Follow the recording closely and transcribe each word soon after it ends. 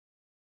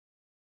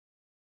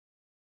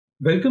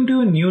Welcome to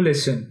a new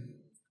lesson.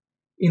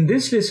 In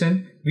this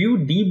lesson, we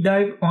will deep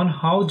dive on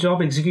how job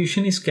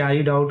execution is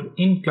carried out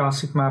in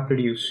Classic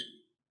MapReduce.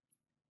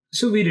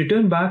 So we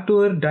return back to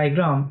our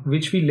diagram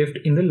which we left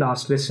in the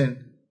last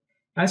lesson.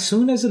 As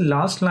soon as the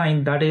last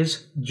line, that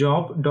is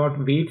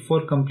job.wait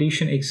for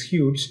completion,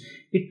 executes,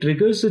 it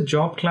triggers the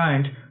job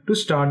client to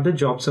start the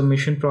job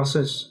submission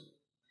process.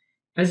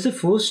 As the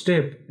first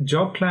step,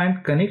 job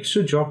client connects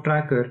to job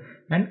tracker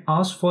and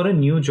asks for a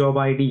new job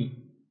ID.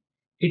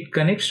 It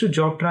connects to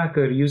job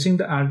tracker using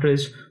the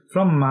address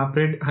from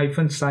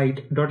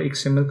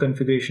mapred-site.xml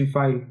configuration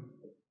file.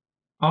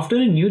 After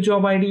a new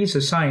job ID is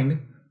assigned,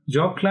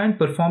 job client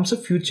performs a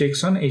few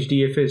checks on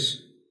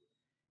HDFS.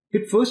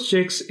 It first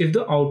checks if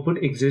the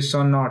output exists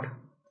or not.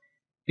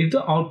 If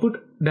the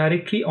output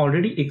directory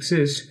already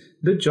exists,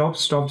 the job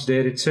stops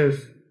there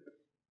itself.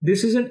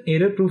 This is an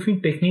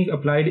error-proofing technique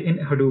applied in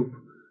Hadoop,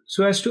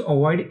 so as to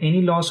avoid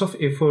any loss of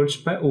efforts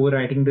by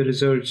overwriting the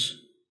results.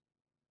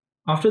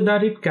 After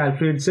that, it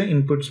calculates the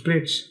input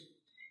splits.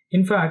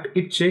 In fact,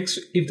 it checks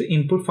if the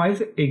input file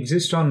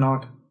exists or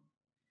not.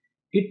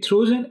 It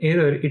throws an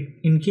error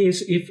in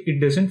case if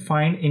it doesn't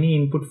find any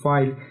input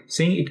file,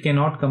 saying it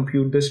cannot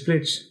compute the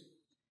splits.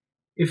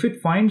 If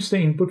it finds the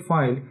input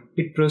file,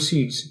 it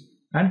proceeds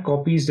and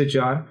copies the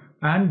jar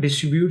and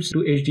distributes to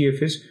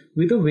HDFS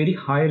with a very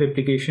high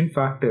replication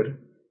factor,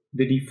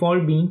 the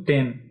default being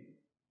 10.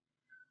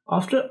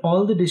 After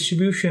all the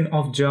distribution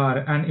of jar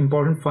and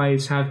important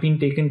files have been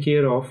taken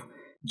care of,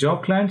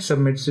 job client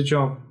submits the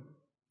job.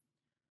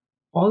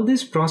 All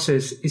this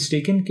process is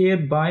taken care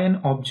by an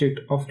object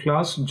of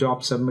class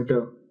job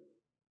submitter.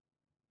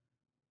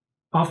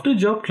 After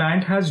job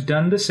client has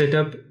done the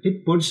setup,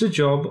 it puts the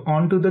job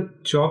onto the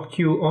job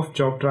queue of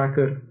job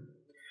tracker.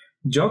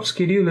 Job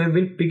scheduler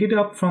will pick it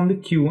up from the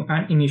queue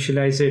and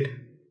initialize it.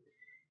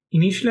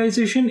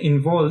 Initialization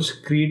involves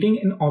creating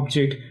an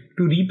object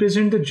to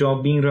represent the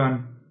job being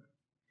run.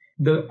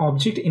 The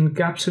object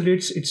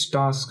encapsulates its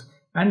task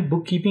and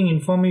bookkeeping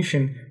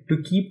information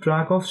to keep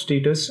track of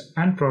status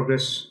and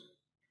progress.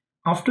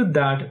 After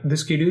that, the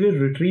scheduler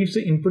retrieves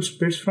the input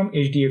splits from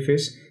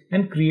HDFS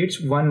and creates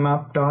one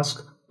map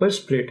task per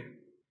split.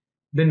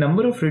 The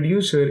number of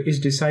reducer is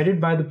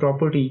decided by the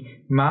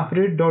property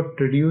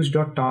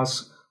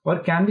mapred.reduce.task or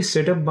can be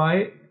set up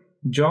by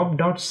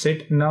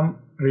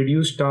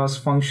job.setNumReduceTask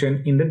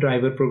function in the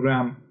driver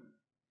program.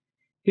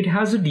 It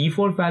has a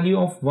default value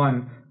of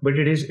 1, but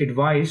it is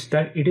advised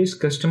that it is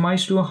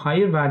customized to a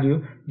higher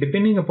value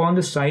depending upon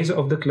the size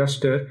of the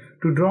cluster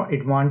to draw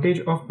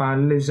advantage of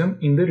parallelism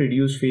in the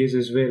reduce phase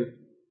as well.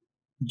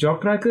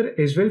 Job tracker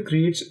as well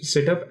creates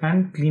setup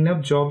and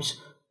cleanup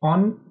jobs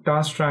on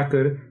task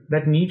tracker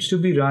that needs to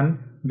be run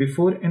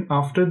before and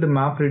after the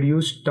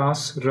MapReduce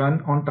tasks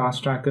run on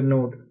task tracker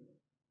node.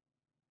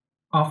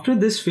 After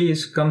this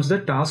phase comes the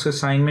task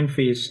assignment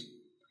phase.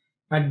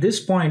 At this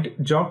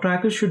point, job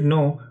tracker should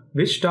know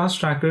which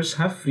task trackers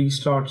have free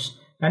slots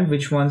and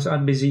which ones are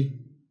busy.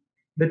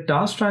 The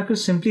task tracker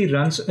simply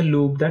runs a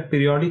loop that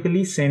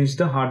periodically sends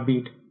the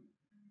heartbeat.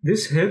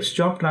 This helps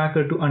job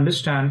tracker to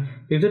understand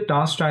if the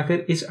task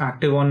tracker is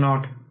active or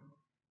not.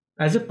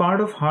 As a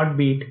part of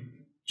heartbeat,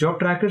 job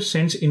tracker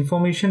sends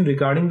information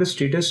regarding the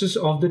statuses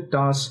of the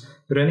tasks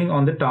running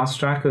on the task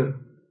tracker.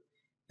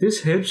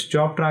 This helps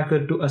job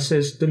tracker to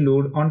assess the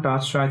load on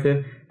task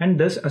tracker and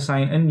thus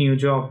assign a new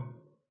job.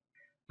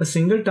 A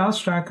single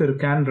task tracker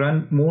can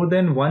run more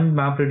than one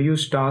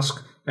MapReduce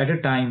task at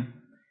a time.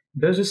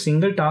 Thus, a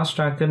single task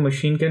tracker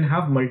machine can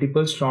have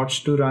multiple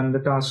slots to run the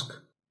task.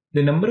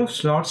 The number of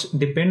slots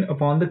depend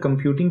upon the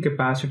computing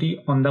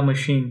capacity on the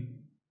machine.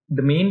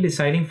 The main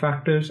deciding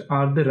factors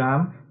are the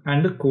RAM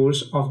and the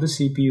cores of the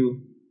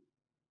CPU.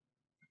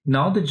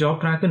 Now the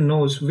job tracker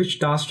knows which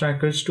task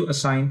trackers to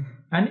assign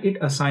and it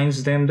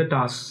assigns them the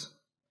tasks.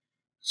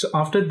 So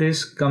after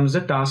this comes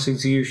the task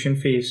execution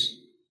phase.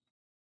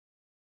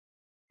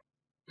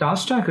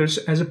 Task trackers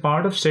as a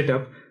part of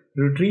setup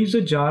retrieves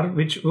the jar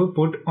which were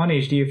put on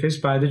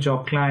HDFS by the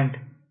job client.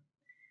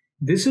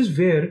 This is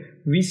where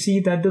we see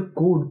that the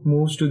code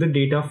moves to the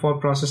data for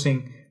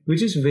processing,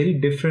 which is very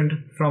different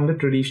from the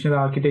traditional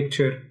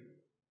architecture.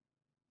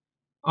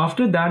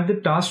 After that, the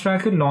task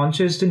tracker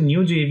launches the new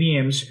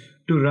JVMs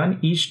to run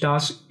each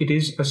task it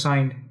is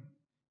assigned.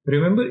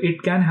 Remember,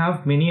 it can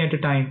have many at a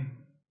time.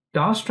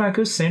 Task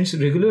tracker sends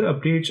regular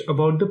updates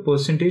about the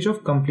percentage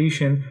of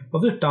completion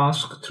of the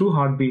task through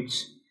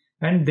heartbeats.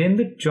 And then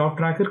the job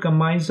tracker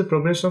combines the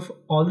progress of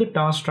all the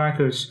task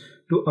trackers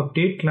to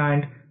update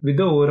client with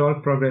the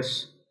overall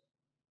progress.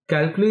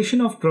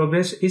 Calculation of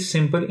progress is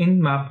simple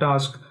in map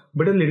task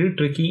but a little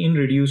tricky in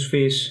reduce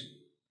phase.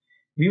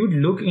 We would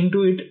look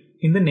into it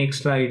in the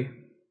next slide.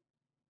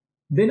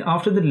 Then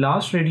after the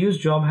last reduce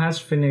job has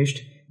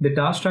finished, the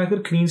task tracker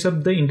cleans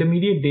up the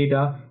intermediate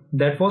data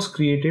that was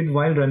created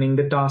while running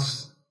the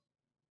tasks.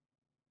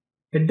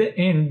 At the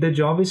end, the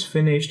job is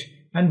finished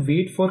and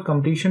wait for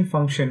completion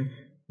function,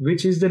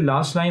 which is the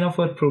last line of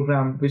our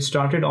program which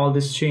started all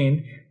this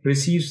chain,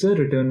 receives the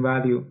return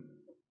value.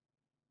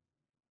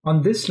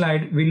 On this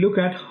slide, we look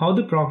at how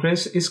the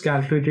progress is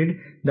calculated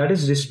that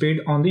is displayed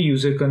on the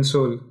user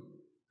console.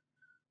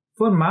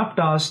 For map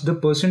tasks, the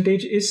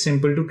percentage is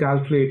simple to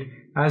calculate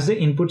as the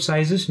input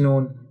size is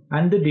known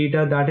and the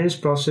data that is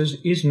processed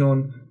is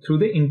known through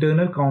the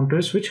internal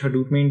counters which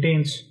Hadoop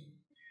maintains.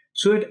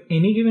 So at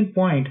any given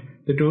point,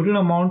 the total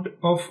amount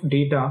of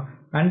data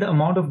and the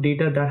amount of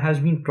data that has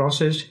been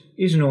processed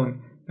is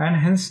known, and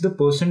hence the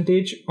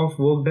percentage of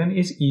work done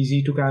is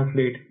easy to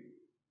calculate.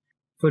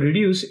 For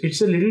reduce,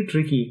 it's a little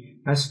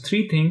tricky as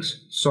three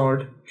things,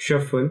 sort,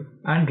 shuffle,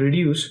 and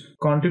reduce,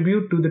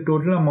 contribute to the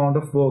total amount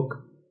of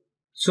work.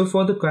 So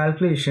for the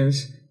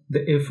calculations,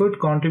 the effort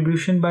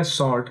contribution by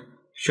sort,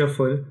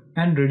 shuffle,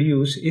 and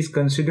reduce is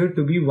considered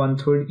to be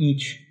 1/3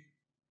 each.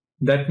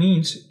 That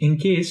means, in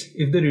case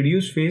if the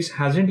reduce phase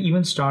hasn't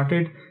even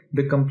started,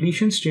 the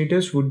completion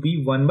status would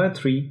be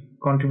 1/3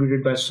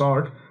 contributed by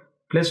sort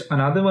plus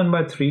another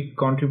 1/3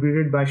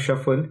 contributed by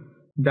shuffle,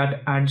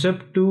 that adds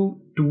up to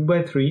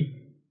 2/3,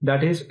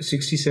 that is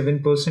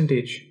 67%.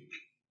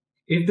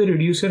 If the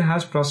reducer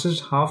has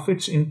processed half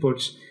its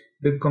inputs,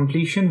 the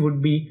completion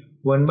would be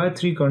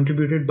 1/3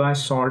 contributed by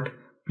sort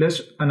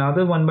plus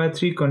another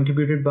 1/3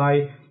 contributed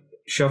by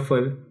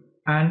shuffle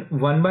and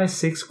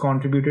 1/6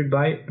 contributed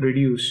by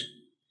reduce.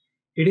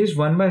 It is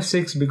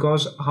 1/6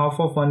 because half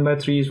of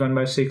 1/3 is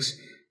 1/6,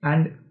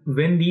 and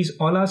when these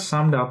all are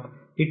summed up,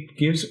 it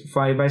gives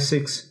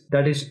 5/6,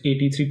 that is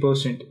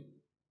 83%.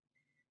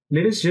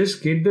 Let us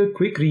just get the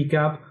quick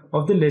recap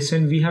of the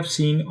lesson we have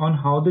seen on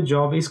how the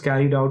job is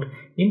carried out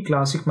in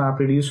classic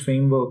MapReduce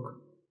framework.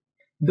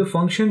 The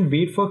function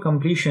wait for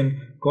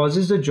completion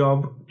causes the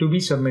job to be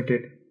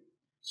submitted.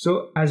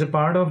 So as a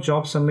part of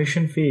job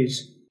submission phase,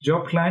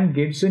 job client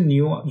gets a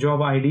new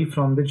job ID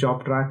from the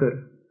job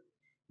tracker.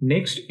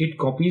 Next, it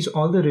copies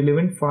all the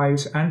relevant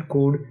files and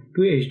code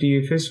to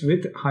HDFS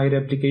with high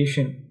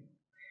replication.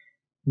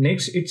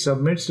 Next, it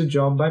submits the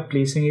job by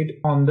placing it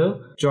on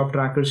the job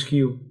tracker's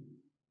queue.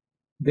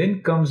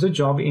 Then comes the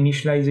job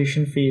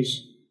initialization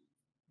phase,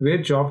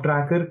 where job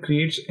tracker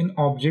creates an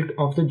object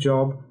of the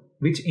job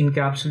which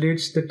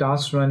encapsulates the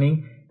task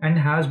running and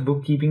has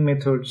bookkeeping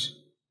methods.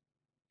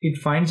 It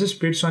finds the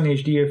splits on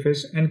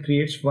HDFS and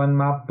creates one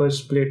map per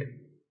split.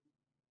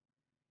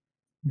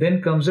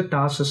 Then comes the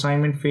task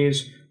assignment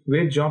phase,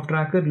 where job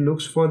tracker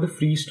looks for the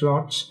free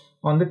slots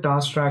on the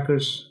task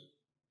trackers.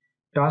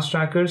 Task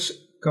trackers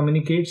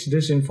communicates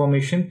this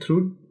information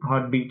through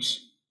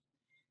heartbeats.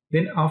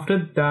 Then after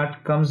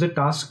that comes the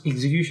task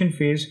execution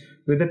phase,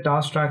 where the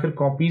task tracker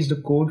copies the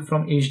code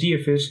from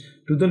HDFS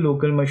to the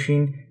local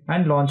machine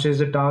and launches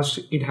the task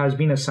it has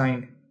been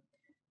assigned.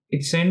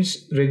 It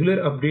sends regular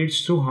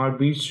updates through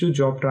heartbeats to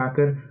job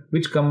tracker,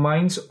 which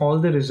combines all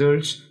the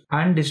results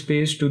and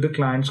displays to the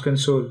client's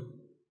console.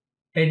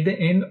 At the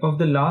end of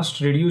the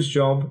last reduced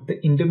job,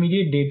 the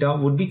intermediate data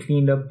would be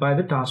cleaned up by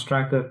the task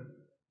tracker.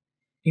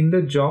 In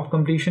the job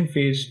completion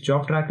phase,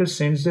 job tracker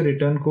sends the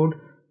return code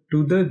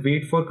to the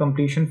wait for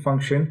completion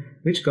function,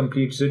 which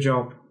completes the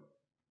job.